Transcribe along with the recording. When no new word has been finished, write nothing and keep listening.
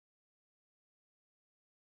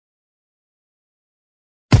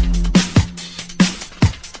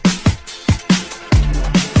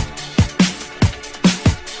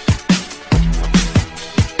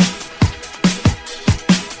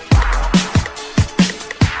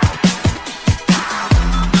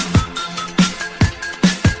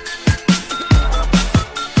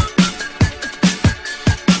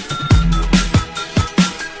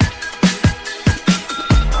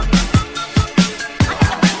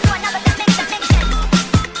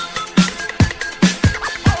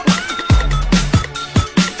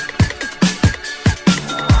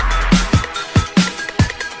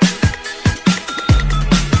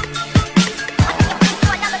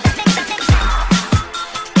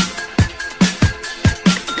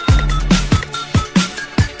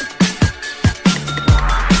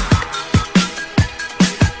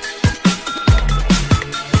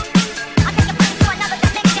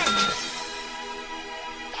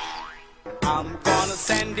I'm gonna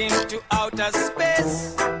send him to outer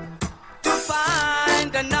space to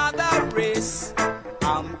find another race.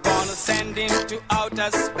 I'm gonna send him to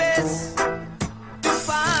outer space to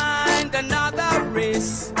find another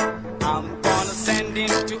race. I'm gonna send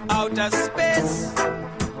him to outer space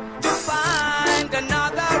to find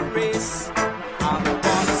another race. I'm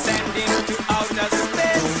gonna send him to outer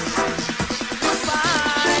space to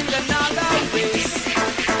find another race.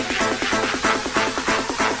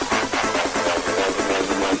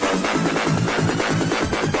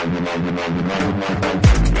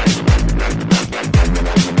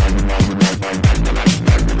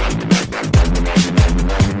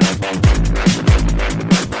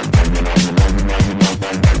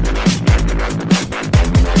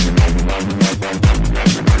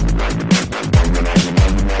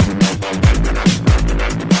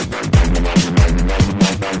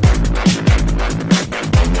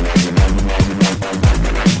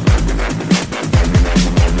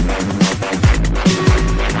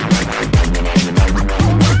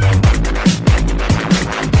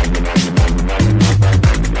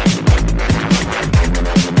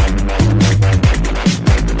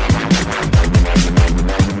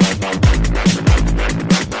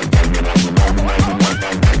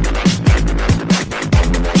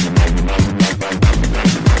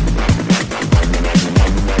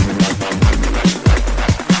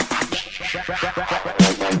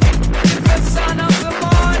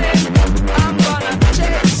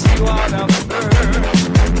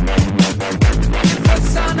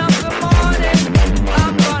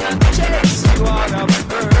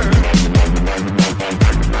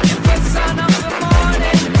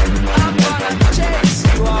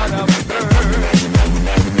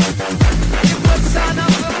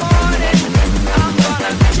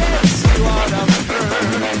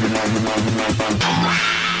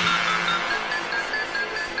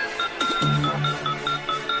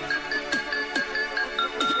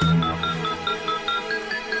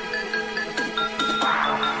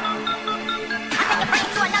 gonna send him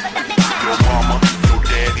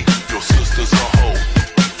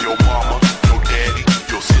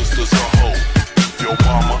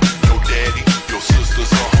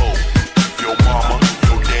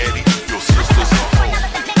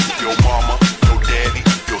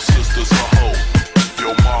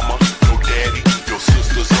to outer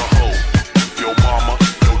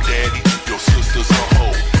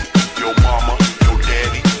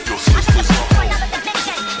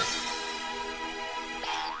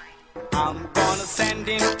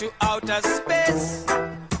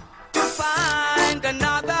space to find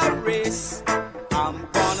another race. I'm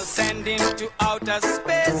gonna send him to outer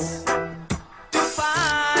space to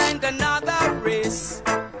find another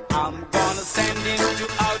race. I'm gonna send him to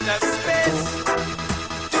outer space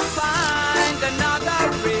to find another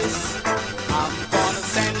race. I'm gonna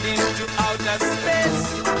send him to outer space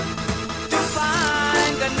to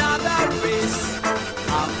find another race.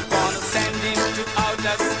 I'm gonna send him to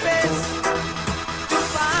outer space to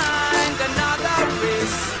find another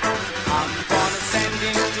race. I'm gonna send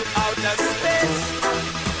him to outer space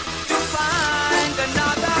to find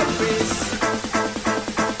another race.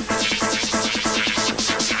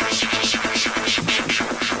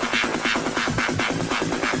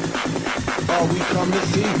 All we come to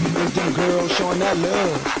see is them girls showing that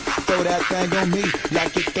love. Throw that thing on me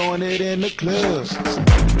like you're throwing it in the club.